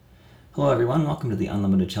Hello, everyone. Welcome to the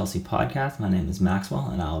Unlimited Chelsea podcast. My name is Maxwell,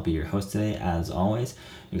 and I'll be your host today. As always,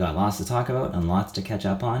 we got lots to talk about and lots to catch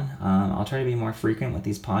up on. I'll try to be more frequent with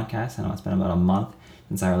these podcasts. I know it's been about a month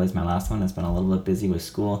since I released my last one. It's been a little bit busy with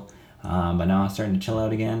school, but now I'm starting to chill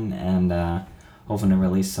out again and hoping to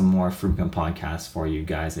release some more frequent podcasts for you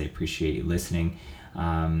guys. I appreciate you listening.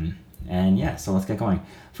 So let's get going.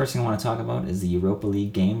 First thing I want to talk about is the Europa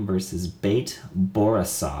League game versus Bate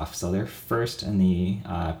Borisov. So they're first in the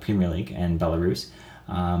Premier League in Belarus.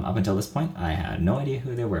 Up until this point, I had no idea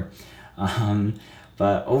who they were.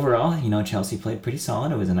 But overall, Chelsea played pretty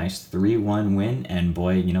solid. It was a nice 3-1 win. And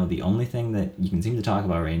boy, the only thing that you can seem to talk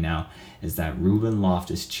about right now is that Ruben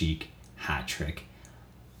Loftus-Cheek hat trick.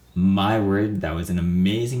 My word, that was an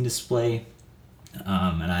amazing display.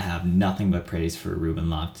 And I have nothing but praise for Ruben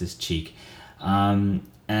Loftus-Cheek.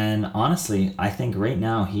 And honestly, I think right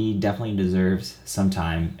now he definitely deserves some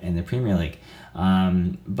time in the Premier League.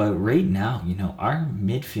 But right now, our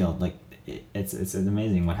midfield, it's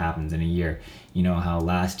amazing what happens in a year. You know how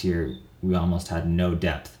last year we almost had no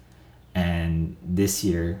depth, and this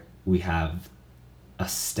year we have a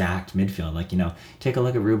stacked midfield. Take a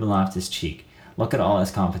look at Ruben Loftus-Cheek. Look at all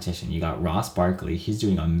his competition. You got Ross Barkley. He's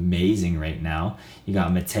doing amazing right now. You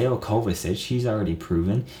got Mateo Kovacic. He's already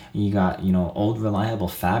proven. You got, old reliable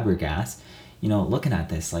Fabregas. Looking at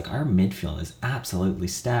this, our midfield is absolutely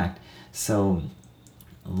stacked. So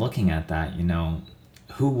looking at that,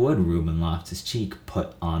 who would Ruben Loftus-Cheek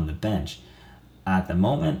put on the bench? At the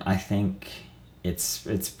moment, I think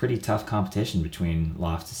it's pretty tough competition between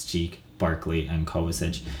Loftus-Cheek, Barkley, and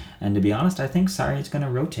Kovacic. And to be honest, I think Sarri is going to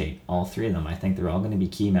rotate all three of them. I think they're all going to be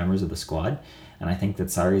key members of the squad, and I think that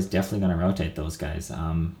Sarri is definitely going to rotate those guys.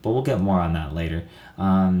 But we'll get more on that later.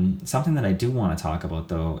 Something that I do want to talk about,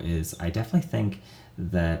 though, is I definitely think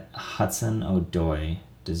that Hudson-Odoi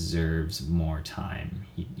deserves more time.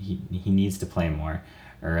 He needs to play more,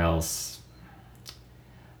 or else,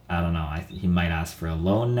 I don't know, he might ask for a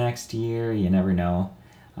loan next year. You never know.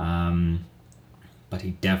 But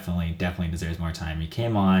he definitely deserves more time. He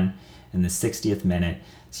came on in the 60th minute.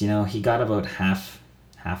 So, he got about half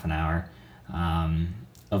an hour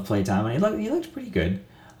of play time, and he looked pretty good.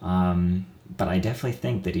 But I definitely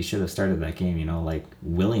think that he should have started that game.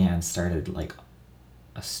 Willian started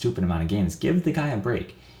a stupid amount of games. Give the guy a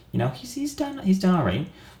break. He's done all right.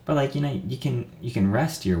 But you can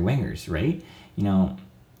rest your wingers, right? You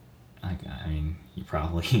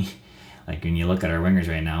probably when you look at our wingers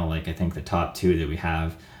right now, I think the top two that we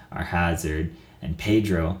have are Hazard and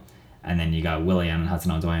Pedro, and then you got Willian and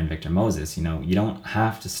Hudson-Odoi and Victor Moses. You don't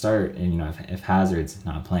have to start, if Hazard's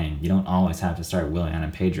not playing, you don't always have to start Willian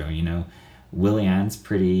and Pedro. Willian's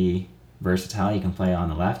pretty versatile. You can play on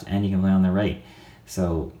the left and you can play on the right.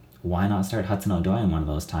 So why not start Hudson-Odoi in one of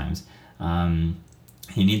those times?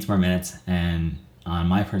 He needs more minutes, and on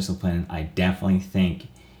my personal opinion, I definitely think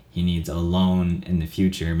he needs a loan in the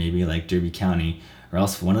future, maybe like Derby County, or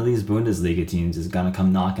else one of these Bundesliga teams is going to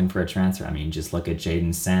come knocking for a transfer. Just look at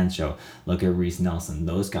Jadon Sancho, look at Reece Nelson.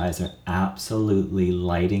 Those guys are absolutely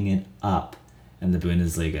lighting it up in the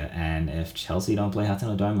Bundesliga. And if Chelsea don't play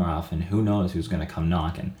Hudson-Odoi more often, who knows who's going to come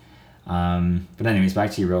knocking. But anyways,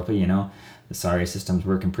 back to Europa, the Sarri system's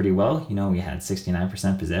working pretty well. We had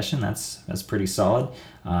 69% possession. That's pretty solid.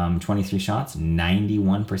 23 shots,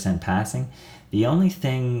 91% passing. The only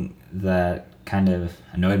thing that kind of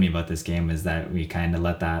annoyed me about this game is that we kind of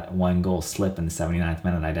let that one goal slip in the 79th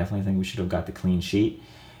minute. I definitely think we should have got the clean sheet.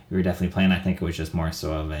 We were definitely playing. I think it was just more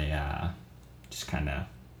so of a just kind of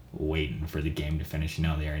waiting for the game to finish. They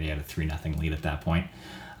already had a 3-0 lead at that point.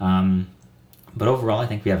 But overall, I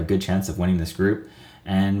think we have a good chance of winning this group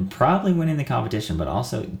and probably winning the competition. But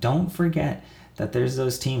also, don't forget that there's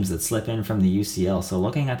those teams that slip in from the UCL. So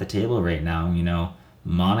looking at the table right now,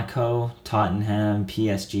 Monaco, Tottenham,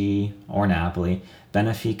 PSG, or Napoli,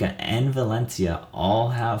 Benfica, and Valencia all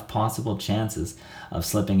have possible chances of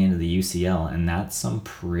slipping into the UCL, and that's some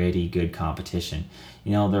pretty good competition.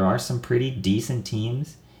 There are some pretty decent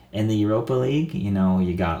teams in the Europa League. You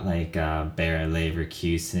got Bayer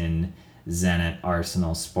Leverkusen, Zenit,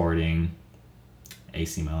 Arsenal, Sporting,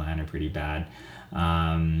 AC Milan are pretty bad.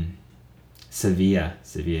 Sevilla,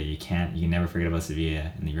 you can never forget about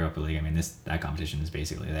Sevilla in the Europa League. That competition is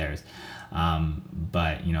basically theirs.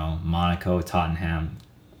 But Monaco, Tottenham,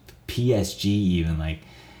 PSG, even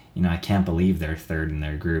I can't believe they're third in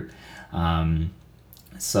their group.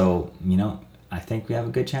 So I think we have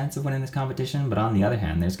a good chance of winning this competition. But on the other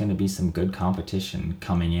hand, there's going to be some good competition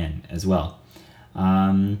coming in as well.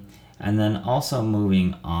 And then also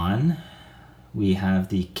moving on, we have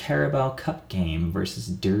the Carabao Cup game versus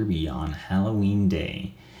Derby on Halloween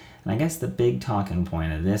Day. And I guess the big talking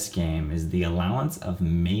point of this game is the allowance of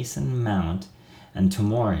Mason Mount and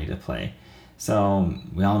Tomori to play. So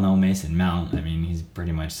we all know Mason Mount. I mean, he's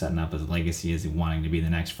pretty much setting up his legacy as wanting to be the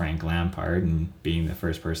next Frank Lampard and being the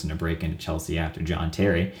first person to break into Chelsea after John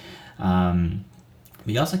Terry.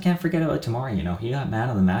 But you also can't forget about Tomori. You know, he got man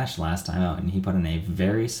of the match last time out, and he put in a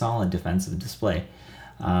very solid defensive display.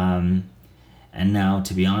 And now,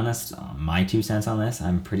 to be honest, my 2 cents on this,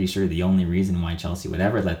 I'm pretty sure the only reason why Chelsea would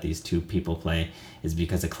ever let these two people play is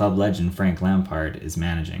because a club legend, Frank Lampard, is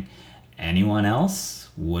managing. Anyone else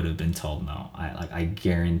would have been told no. I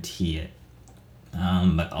guarantee it.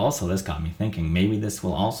 But also, this got me thinking, maybe this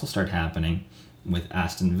will also start happening with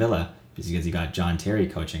Aston Villa, because you got John Terry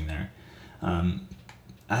coaching there.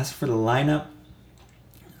 As for the lineup,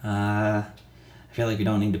 I feel like we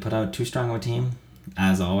don't need to put out too strong of a team.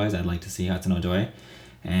 As always, I'd like to see Hudson-Odoi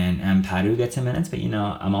and Ampadu get some minutes, but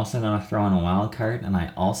I'm also going to throw in a wild card, and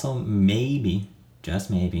I also maybe, just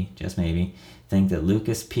maybe, think that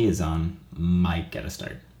Lucas Piazon might get a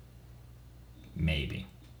start. Maybe,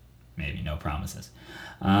 no promises.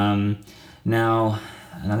 Now,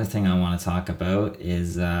 another thing I want to talk about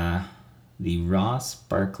is the Ross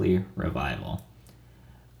Barkley revival.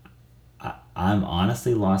 I'm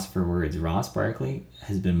honestly lost for words. Ross Barkley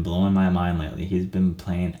has been blowing my mind lately. He's been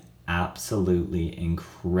playing absolutely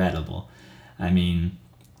incredible. I mean,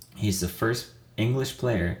 he's the first English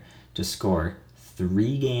player to score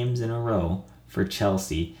 3 games in a row for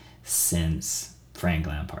Chelsea since Frank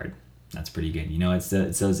Lampard. That's pretty good. It's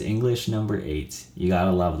those English number 8s. You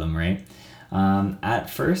gotta love them, right? At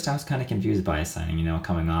first, I was kind of confused by his signing,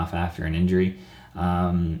 coming off after an injury.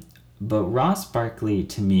 But Ross Barkley,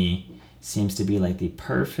 to me, seems to be like the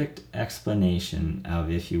perfect explanation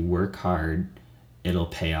of if you work hard, it'll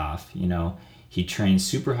pay off. He trained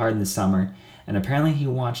super hard in the summer, and apparently he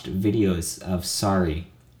watched videos of Sarri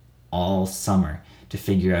all summer to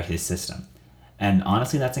figure out his system. And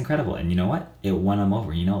honestly, that's incredible. And you know what? It won him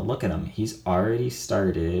over. Look at him. He's already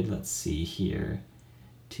started, let's see here,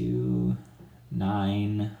 2,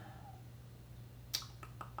 9.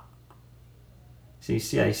 So you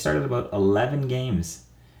see, he started about 11 games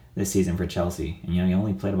this season for Chelsea. And, he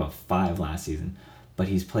only played about 5 last season. But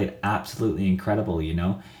he's played absolutely incredible,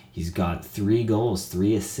 He's got 3 goals,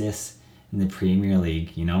 3 assists in the Premier League,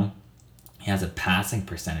 He has a passing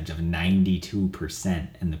percentage of 92%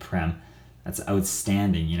 in the Prem. That's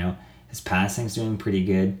outstanding, His passing's doing pretty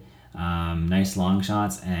good. Nice long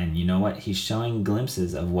shots. And you know what? He's showing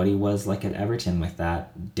glimpses of what he was like at Everton with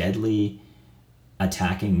that deadly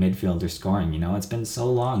attacking midfielder scoring. It's been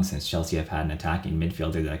so long since Chelsea have had an attacking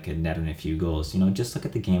midfielder that could net in a few goals. Just look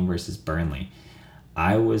at the game versus Burnley.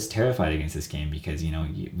 I was terrified against this game because,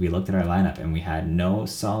 we looked at our lineup and we had no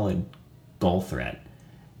solid goal threat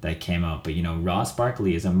that came out. But, Ross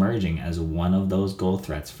Barkley is emerging as one of those goal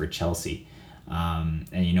threats for Chelsea. And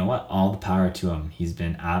you know what? All the power to him. He's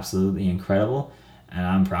been absolutely incredible, and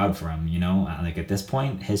I'm proud for him. Like at this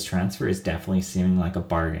point, his transfer is definitely seeming like a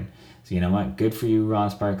bargain. So you know what? Good for you,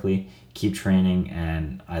 Ross Barkley. Keep training,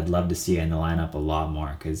 and I'd love to see you in the lineup a lot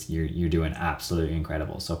more because you're doing absolutely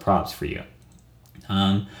incredible. So props for you.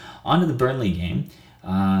 On to the Burnley game.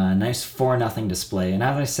 Nice 4-0 display. And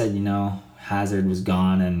as I said, Hazard was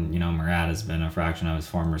gone, and Morata's been a fraction of his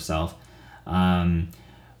former self.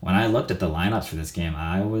 When I looked at the lineups for this game,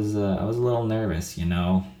 I was a little nervous.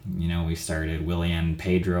 We started Willian,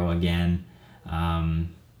 Pedro again.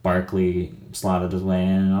 Barkley slotted his way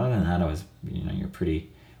in. Other than that, it was your pretty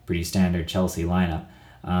standard Chelsea lineup.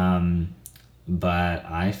 But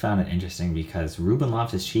I found it interesting because Ruben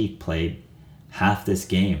Loftus-Cheek played half this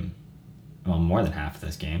game, well, more than half of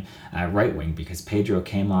this game, at right wing because Pedro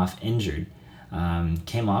came off injured.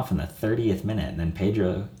 Came off in the 30th minute, and then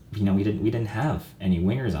Pedro, we didn't have any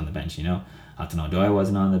wingers on the bench. Hudson-Odoi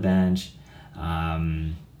wasn't on the bench.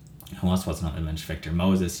 Who else wasn't on the bench? Victor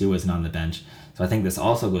Moses, he wasn't on the bench. So I think this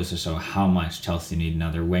also goes to show how much Chelsea need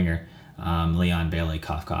another winger. Leon Bailey,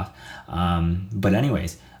 cough, cough. But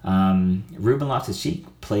anyways, Ruben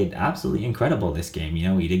Loftus-Cheek played absolutely incredible this game.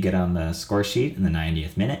 He did get on the score sheet in the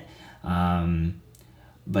 90th minute.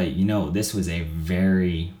 But, this was a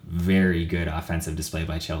very, very good offensive display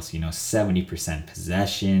by Chelsea. 70%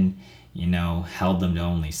 possession, held them to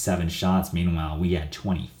only 7 shots. Meanwhile, we had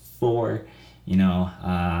 24.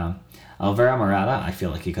 Alvaro Morata, I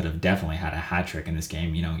feel like he could have definitely had a hat trick in this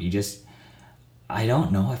game. I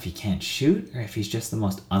don't know if he can't shoot or if he's just the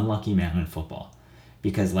most unlucky man in football.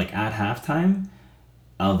 Because, at halftime,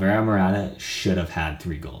 Alvaro Morata should have had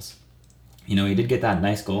 3 goals. He did get that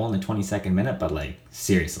nice goal in the 22nd minute, but,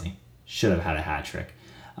 seriously, should have had a hat trick.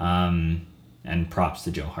 And props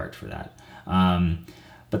to Joe Hart for that.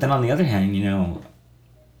 But then on the other hand,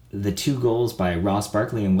 the 2 goals by Ross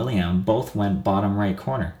Barkley and Willian both went bottom right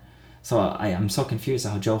corner. So I'm so confused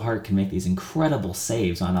how Joe Hart can make these incredible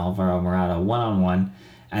saves on Alvaro Morata one-on-one,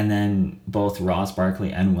 and then both Ross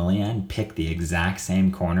Barkley and Willian pick the exact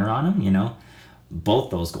same corner on him. Both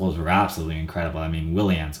those goals were absolutely incredible. I mean,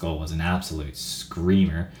 Willian's goal was an absolute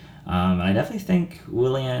screamer. I definitely think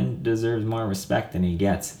Willian deserves more respect than he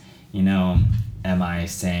gets. Am I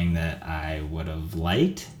saying that I would have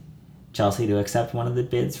liked Chelsea to accept one of the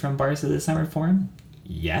bids from Barca this summer for him?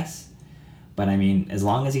 Yes. But I mean, as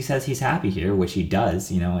long as he says he's happy here, which he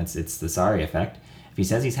does, it's the Sarri effect. If he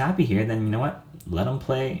says he's happy here, then you know what? Let him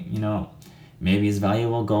play. Maybe his value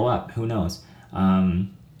will go up. Who knows?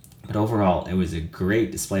 But overall, it was a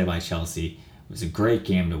great display by Chelsea. It was a great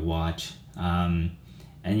game to watch. And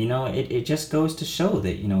it just goes to show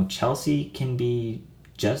that, Chelsea can be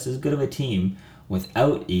just as good of a team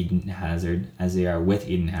without Eden Hazard as they are with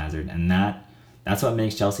Eden Hazard. And that's what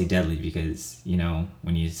makes Chelsea deadly, because,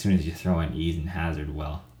 as soon as you throw in Eden Hazard,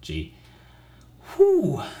 well, gee.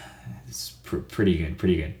 Whew. It's pretty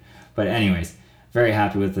good. But anyways, very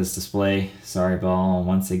happy with this display. Sorry, ball,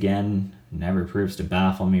 once again, never proves to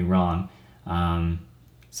baffle me wrong.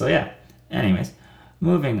 So yeah, anyways,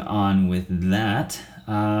 moving on with that,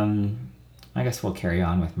 I guess we'll carry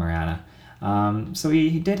on with Morata. So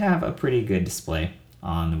he did have a pretty good display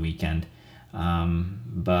on the weekend,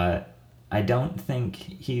 but I don't think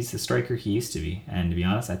he's the striker he used to be. And to be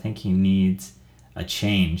honest, I think he needs a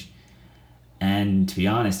change. And to be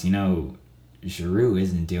honest, Giroud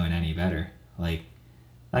isn't doing any better. Like,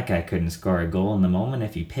 that guy couldn't score a goal in the moment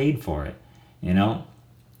if he paid for it,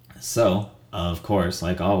 So, of course,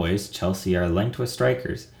 like always, Chelsea are linked with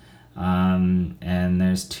strikers. And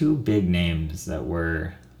there's 2 big names that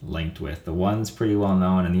we're linked with. The one's pretty well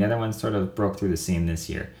known, and the other one sort of broke through the scene this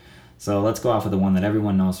year. So let's go off with the one that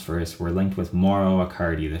everyone knows first. We're linked with Mauro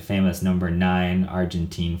Icardi, the famous number 9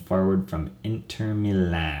 Argentine forward from Inter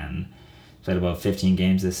Milan. Played about 15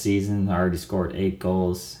 games this season, already scored 8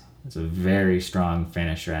 goals. It's a very strong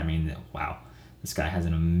finisher. I mean, wow, this guy has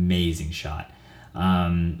an amazing shot.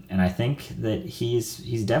 And I think that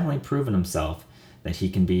he's definitely proven himself that he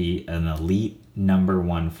can be an elite number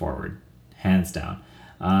 1 forward, hands down.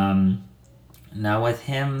 Now with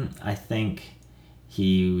him, I think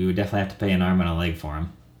we would definitely have to pay an arm and a leg for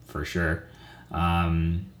him, for sure.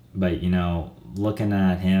 But looking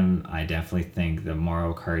at him, I definitely think that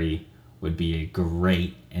Mauro Icardi would be a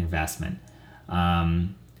great investment.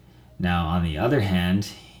 Now, on the other hand,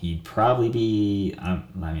 he'd probably be,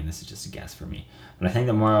 this is just a guess for me, but I think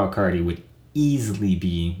that Mauro Icardi would easily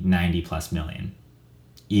be 90 plus million.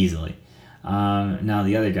 Easily. Now,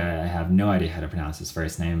 the other guy, I have no idea how to pronounce his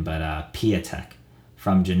first name, but Piatek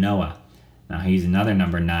from Genoa. Now, he's another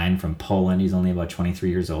number 9 from Poland. He's only about 23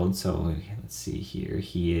 years old, so let's see here.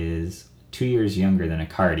 He is 2 years younger than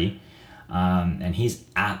Icardi, and he's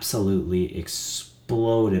absolutely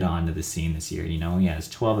exploded onto the scene this year. He has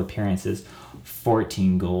 12 appearances,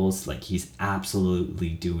 14 goals. Like, he's absolutely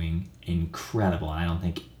doing incredible. And I don't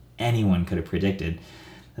think anyone could have predicted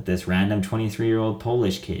that this random 23-year-old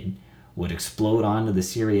Polish kid would explode onto the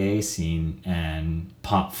Serie A scene and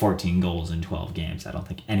pop 14 goals in 12 games. I don't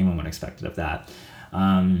think anyone would have expected of that.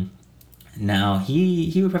 Now,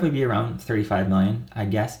 he would probably be around 35 million, I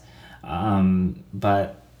guess.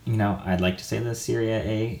 But I'd like to say the Serie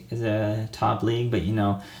A is a top league, but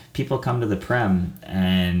people come to the Prem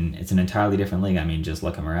and it's an entirely different league. I mean, just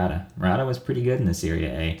look at Morata. Morata was pretty good in the Serie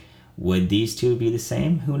A. Would these two be the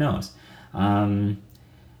same? Who knows?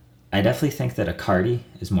 I definitely think that Icardi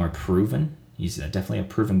is more proven. He's definitely a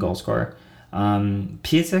proven goal scorer.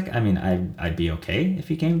 Piatek, I'd be okay if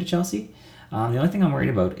he came to Chelsea. The only thing I'm worried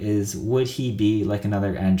about is, would he be like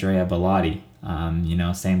another Andrea Bellotti?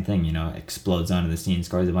 Same thing, explodes onto the scene,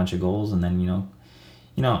 scores a bunch of goals, and then,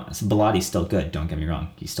 Bellotti's still good, don't get me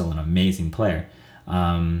wrong. He's still an amazing player.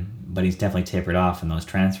 But he's definitely tapered off, and those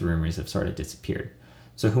transfer rumors have sort of disappeared.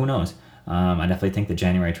 So who knows? I definitely think the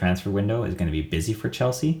January transfer window is going to be busy for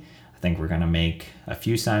Chelsea. I think we're going to make a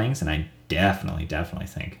few signings, and I definitely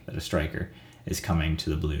think that a striker is coming to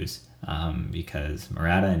the Blues, because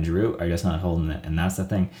Morata and Giroud are just not holding it, and that's the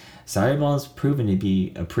thing. Sarri ball has proven to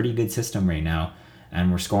be a pretty good system right now,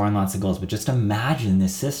 and we're scoring lots of goals, but just imagine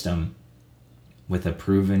this system with a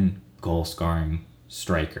proven goal-scoring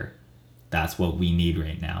striker. That's what we need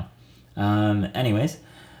right now. Anyways,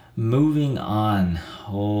 moving on.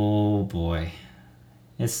 Oh boy.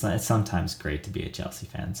 It's sometimes great to be a Chelsea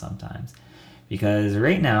fan sometimes, because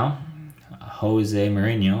right now Jose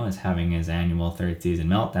Mourinho is having his annual third season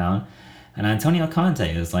meltdown, and Antonio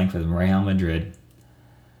Conte is linked with Real Madrid.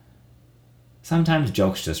 sometimes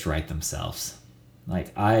jokes just write themselves.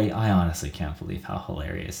 Like, I honestly can't believe how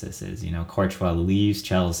hilarious this is. Courtois leaves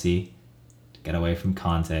Chelsea to get away from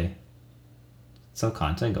Conte. So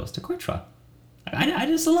Conte goes to Courtois. I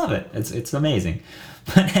just love it. It's amazing.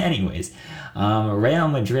 But anyways, Real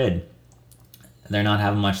Madrid, they're not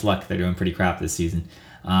having much luck. They're doing pretty crap this season.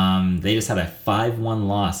 They just had a 5-1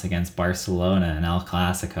 loss against Barcelona in El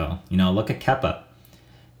Clasico. Look at Kepa.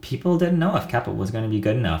 People didn't know if Kepa was going to be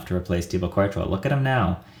good enough to replace Thibaut Courtois. Look at him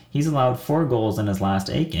now. He's allowed 4 goals in his last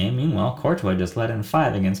 8 games. Meanwhile, Courtois just let in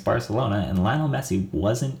 5 against Barcelona, and Lionel Messi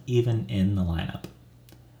wasn't even in the lineup.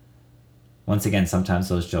 Once again, sometimes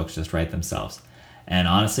those jokes just write themselves. And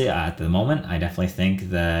honestly, at the moment, I definitely think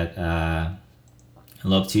that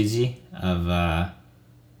Lopetegi of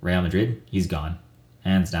Real Madrid, he's gone.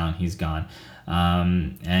 Hands down, he's gone.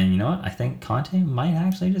 And you know what? I think Conte might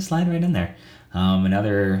actually just slide right in there.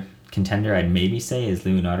 Another contender I'd maybe say is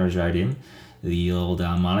Leonardo Jardim, the old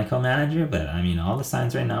Monaco manager. But all the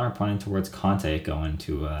signs right now are pointing towards Conte going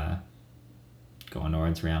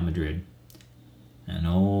towards Real Madrid. And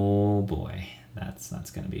oh boy, that's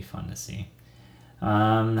going to be fun to see.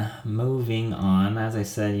 Moving on, as I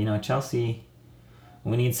said, Chelsea,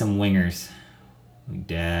 we need some wingers. We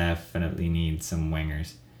definitely need some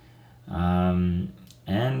wingers. And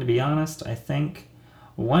to be honest, I think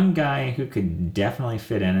one guy who could definitely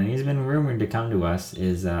fit in, and he's been rumored to come to us,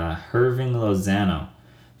 is Hirving Lozano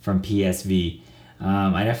from PSV.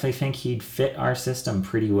 I definitely think he'd fit our system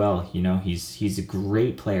pretty well. He's a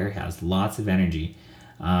great player, has lots of energy.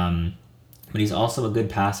 But he's also a good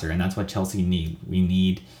passer, and that's what Chelsea need. We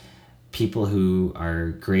need people who are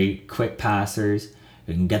great, quick passers,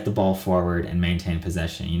 who can get the ball forward and maintain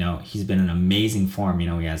possession. He's been in amazing form.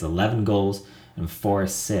 He has 11 goals and 4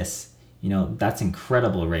 assists. That's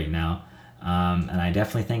incredible right now. And I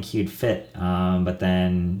definitely think he'd fit. But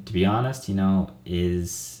then, to be honest, would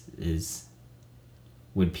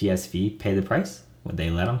PSV pay the price? Would they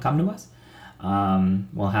let him come to us?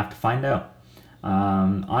 We'll have to find out.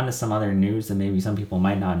 On to some other news that maybe some people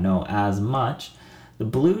might not know as much. The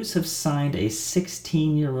Blues have signed a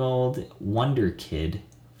 16-year-old wonder kid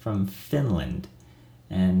from Finland.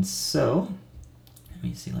 And so, let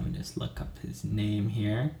me just look up his name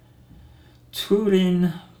here.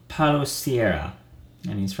 Turin Palosiera.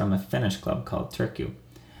 And he's from a Finnish club called Turku.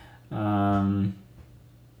 Let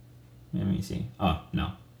me see. Oh,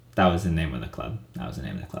 no. That was the name of the club.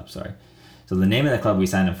 Sorry. So the name of the club we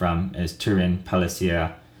signed him from is Turin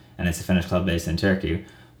Palosiera, and it's a Finnish club based in Turkey.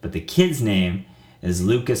 But the kid's name is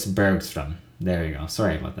Lucas Bergström. There you go.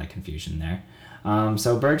 Sorry about that confusion there.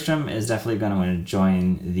 So Bergström is definitely going to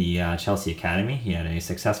join the Chelsea Academy. He had a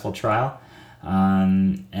successful trial.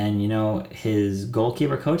 And his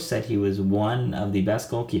goalkeeper coach said he was one of the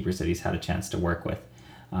best goalkeepers that he's had a chance to work with.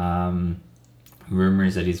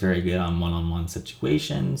 Rumors that he's very good on one-on-one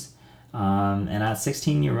situations. And at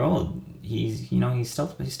 16-year-old, he's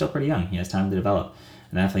still pretty young. He has time to develop.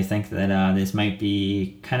 And I definitely think that this might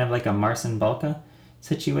be kind of like a Marcin Balka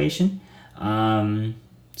situation. So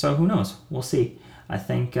who knows? We'll see. I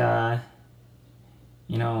think those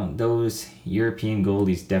European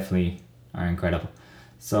goalies definitely are incredible.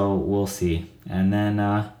 So we'll see. And then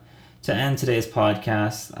to end today's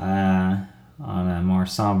podcast on a more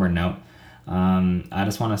somber note, I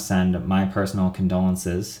just want to send my personal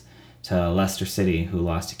condolences to Leicester City, who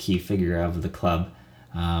lost a key figure of the club,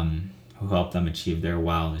 who helped them achieve their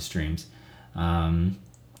wildest dreams. I'm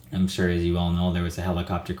sure, as you all know, there was a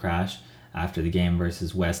helicopter crash after the game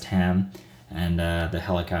versus West Ham, and the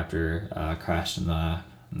helicopter crashed in the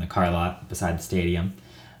car lot beside the stadium.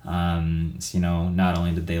 Not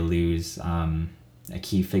only did they lose a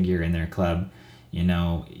key figure in their club,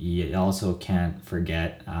 you also can't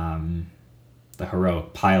forget the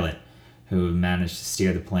heroic pilot who managed to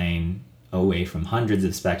steer the plane away from hundreds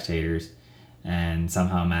of spectators and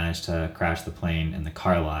somehow managed to crash the plane in the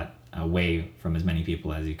car lot away from as many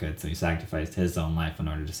people as he could. So he sacrificed his own life in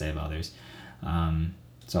order to save others.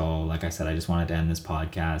 So like I said, I just wanted to end this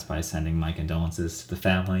podcast by sending my condolences to the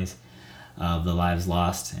families of the lives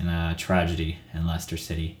lost in a tragedy in Leicester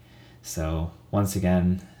City. So once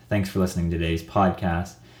again, thanks for listening to today's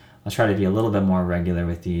podcast. I'll try to be a little bit more regular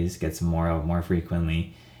with these, get some more out more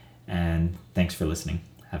frequently. And thanks for listening.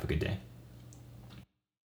 Have a good day.